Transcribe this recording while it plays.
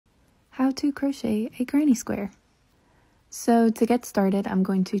how to crochet a granny square. So to get started, I'm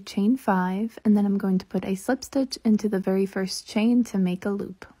going to chain 5 and then I'm going to put a slip stitch into the very first chain to make a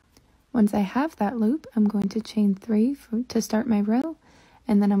loop. Once I have that loop, I'm going to chain 3 to start my row,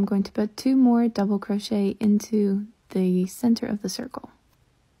 and then I'm going to put 2 more double crochet into the center of the circle.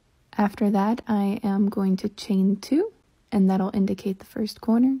 After that, I am going to chain 2, and that'll indicate the first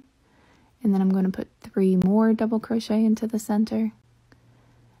corner. And then I'm going to put 3 more double crochet into the center.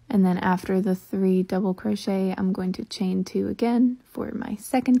 And then after the 3 double crochet, I'm going to chain 2 again for my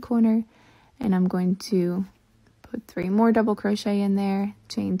second corner, and I'm going to put 3 more double crochet in there,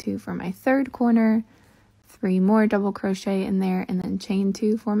 chain 2 for my third corner, 3 more double crochet in there, and then chain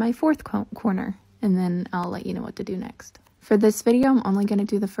 2 for my fourth corner, and then I'll let you know what to do next. For this video, I'm only going to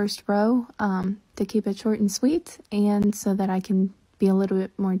do the first row to keep it short and sweet, and so that I can be a little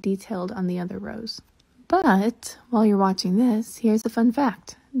bit more detailed on the other rows. But while you're watching this, here's a fun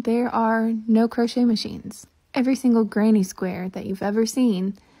fact. There are no crochet machines. Every single granny square that you've ever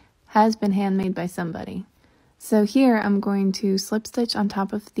seen has been handmade by somebody. So here I'm going to slip stitch on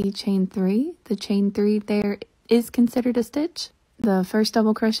top of the chain 3. The chain 3 there is considered a stitch, the first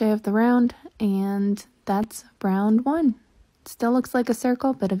double crochet of the round, and that's round 1. It still looks like a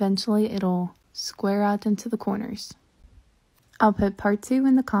circle, but eventually it'll square out into the corners. I'll put part 2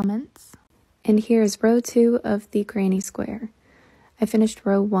 in the comments. And here's row 2 of the granny square. I finished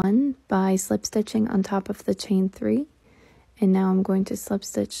row 1 by slip stitching on top of the chain 3. And now I'm going to slip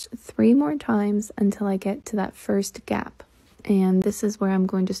stitch 3 more times until I get to that first gap. And this is where I'm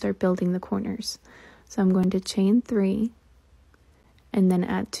going to start building the corners. So I'm going to chain 3 and then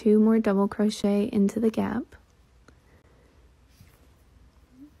add 2 more double crochet into the gap.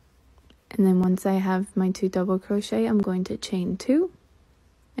 And then once I have my 2 double crochet, I'm going to chain 2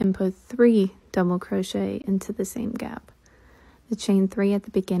 and put 3 double crochet into the same gap. The chain 3 at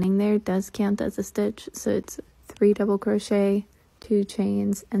the beginning there does count as a stitch, so it's 3 double crochet, 2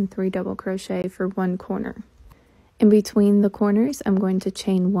 chains, and 3 double crochet for 1 corner. In between the corners, I'm going to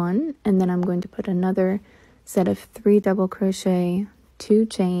chain 1, and then I'm going to put another set of 3 double crochet, 2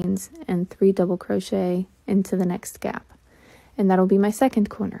 chains, and 3 double crochet into the next gap. And that'll be my second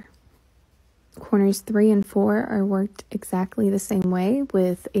corner. Corners 3 and 4 are worked exactly the same way,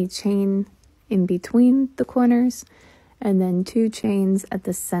 with a chain in between the corners, and then 2 chains at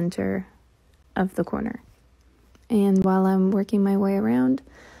the center of the corner. And while I'm working my way around,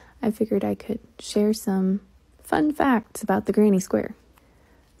 I figured I could share some fun facts about the granny square.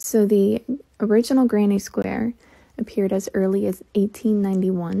 So the original granny square appeared as early as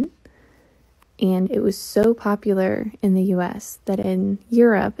 1891, and it was so popular in the US that in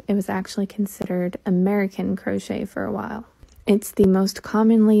Europe it was actually considered American crochet for a while. It's the most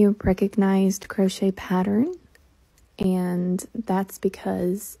commonly recognized crochet pattern, and that's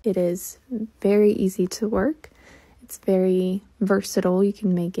because it is very easy to work. It's very versatile. You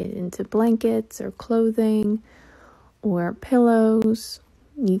can make it into blankets or clothing or pillows.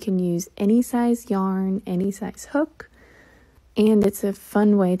 You can use any size yarn, any size hook, and it's a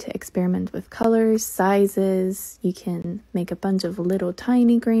fun way to experiment with colors, sizes. You can make a bunch of little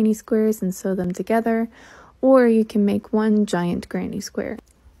tiny granny squares and sew them together, or you can make one giant granny square.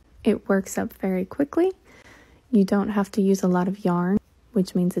 It works up very quickly. You don't have to use a lot of yarn,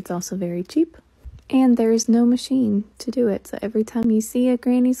 which means it's also very cheap. And there is no machine to do it. So every time you see a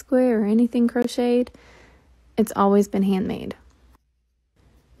granny square or anything crocheted, it's always been handmade.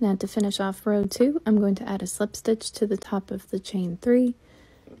 Now to finish off row 2, I'm going to add a slip stitch to the top of the chain 3,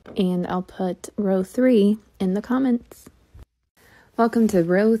 and I'll put row 3 in the comments. Welcome to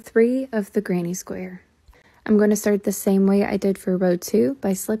row 3 of the granny square. I'm going to start the same way I did for row 2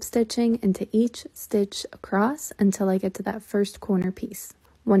 by slip stitching into each stitch across until I get to that first corner piece.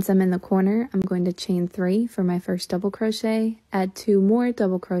 Once I'm in the corner, I'm going to chain 3 for my first double crochet, add 2 more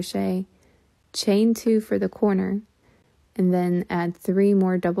double crochet, chain 2 for the corner, and then add 3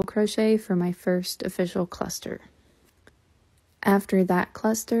 more double crochet for my first official cluster. After that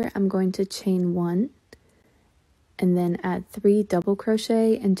cluster, I'm going to chain 1 and then add 3 double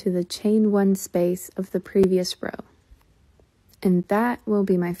crochet into the chain 1 space of the previous row. And that will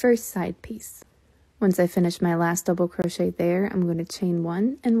be my first side piece. Once I finish my last double crochet there, I'm going to chain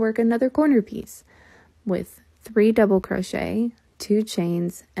 1 and work another corner piece with 3 double crochet, 2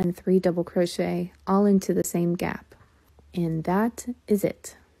 chains, and 3 double crochet all into the same gap. And that is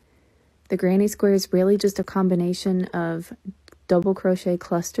it. The granny square is really just a combination of double crochet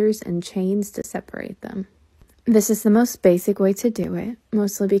clusters and chains to separate them. This is the most basic way to do it,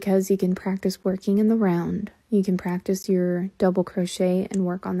 mostly because you can practice working in the round. You can practice your double crochet and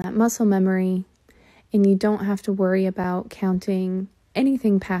work on that muscle memory, and you don't have to worry about counting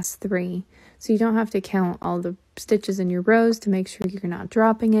anything past 3. So you don't have to count all the stitches in your rows to make sure you're not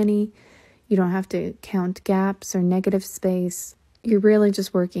dropping any. You don't have to count gaps or negative space. You're really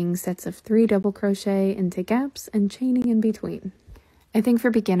just working sets of 3 double crochet into gaps and chaining in between. I think for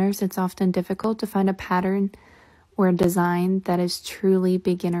beginners, it's often difficult to find a pattern or a design that is truly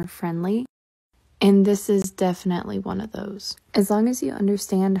beginner friendly. And this is definitely one of those. As long as you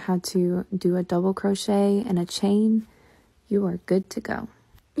understand how to do a double crochet and a chain, you are good to go.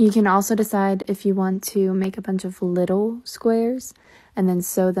 You can also decide if you want to make a bunch of little squares and then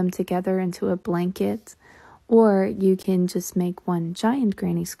sew them together into a blanket, or you can just make one giant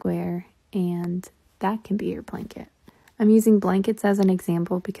granny square and that can be your blanket. I'm using blankets as an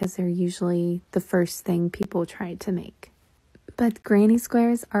example because they're usually the first thing people try to make. But granny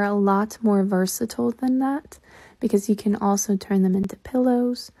squares are a lot more versatile than that because you can also turn them into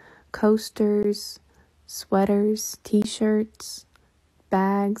pillows, coasters, sweaters, t-shirts,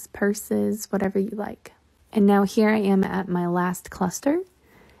 bags, purses, whatever you like. And now here I am at my last cluster.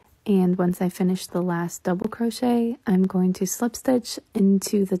 And once I finish the last double crochet, I'm going to slip stitch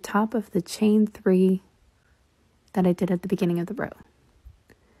into the top of the chain 3 that I did at the beginning of the row.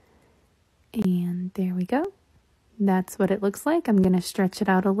 And there we go. That's what it looks like. I'm going to stretch it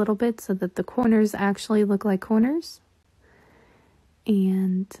out a little bit so that the corners actually look like corners.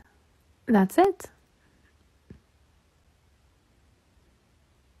 And that's it.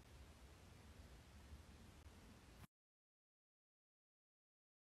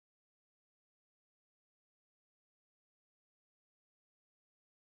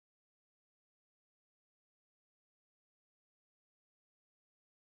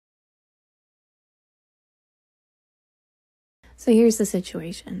 So here's the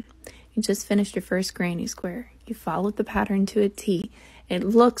situation. You just finished your first granny square. You followed the pattern to a T. It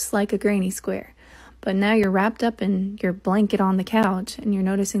looks like a granny square. But now you're wrapped up in your blanket on the couch and you're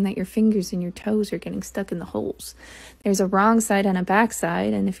noticing that your fingers and your toes are getting stuck in the holes. There's a wrong side and a back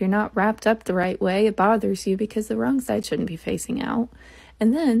side, and if you're not wrapped up the right way, it bothers you because the wrong side shouldn't be facing out.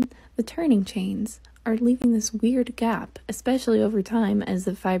 And then the turning chains are leaving this weird gap, especially over time as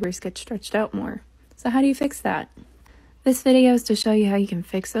the fibers get stretched out more. So how do you fix that? This video is to show you how you can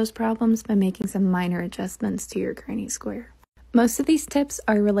fix those problems by making some minor adjustments to your granny square. Most of these tips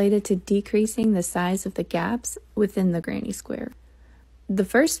are related to decreasing the size of the gaps within the granny square. The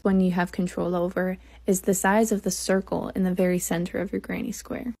first one you have control over is the size of the circle in the very center of your granny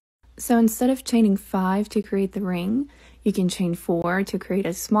square. So instead of chaining 5 to create the ring, you can chain 4 to create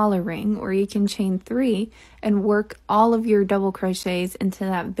a smaller ring, or you can chain 3 and work all of your double crochets into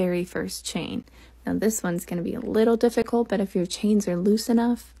that very first chain. Now this one's going to be a little difficult, but if your chains are loose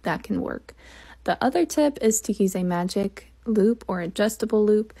enough, that can work. The other tip is to use a magic loop or adjustable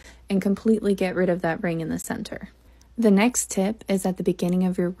loop and completely get rid of that ring in the center. The next tip is at the beginning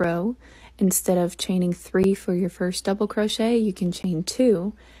of your row. Instead of chaining 3 for your first double crochet, you can chain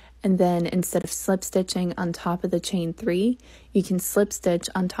 2, and then instead of slip stitching on top of the chain 3, you can slip stitch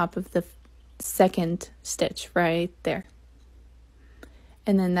on top of the second stitch right there.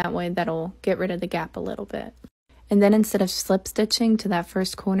 And then that way that'll get rid of the gap a little bit. And then instead of slip stitching to that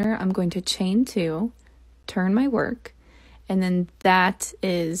first corner, I'm going to chain 2, turn my work, and then that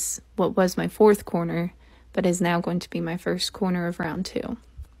is what was my 4th corner, but is now going to be my first corner of round 2.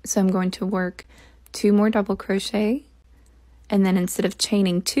 So I'm going to work 2 more double crochet, and then instead of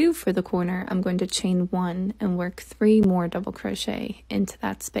chaining 2 for the corner, I'm going to chain 1 and work 3 more double crochet into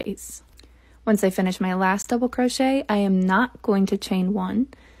that space. Once I finish my last double crochet, I am not going to chain 1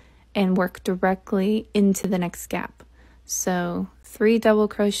 and work directly into the next gap. So 3 double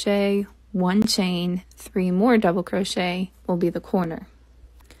crochet, 1 chain, 3 more double crochet will be the corner.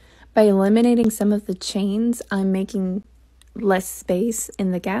 By eliminating some of the chains, I'm making less space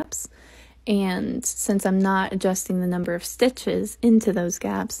in the gaps, and since I'm not adjusting the number of stitches into those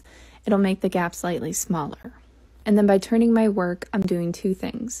gaps, it'll make the gap slightly smaller. And then by turning my work, I'm doing 2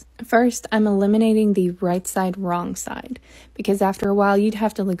 things. First, I'm eliminating the right side, wrong side, because after a while you'd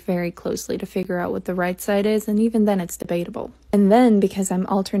have to look very closely to figure out what the right side is, and even then it's debatable. And then, because I'm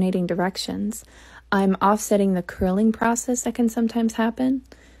alternating directions, I'm offsetting the curling process that can sometimes happen,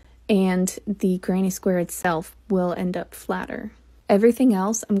 and the granny square itself will end up flatter. Everything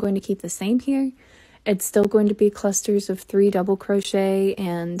else I'm going to keep the same here. It's still going to be clusters of 3 double crochet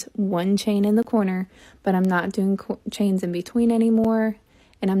and 1 chain in the corner, but I'm not doing chains in between anymore,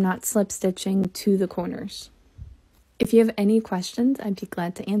 and I'm not slip stitching to the corners. If you have any questions, I'd be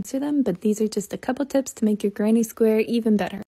glad to answer them, but these are just a couple tips to make your granny square even better.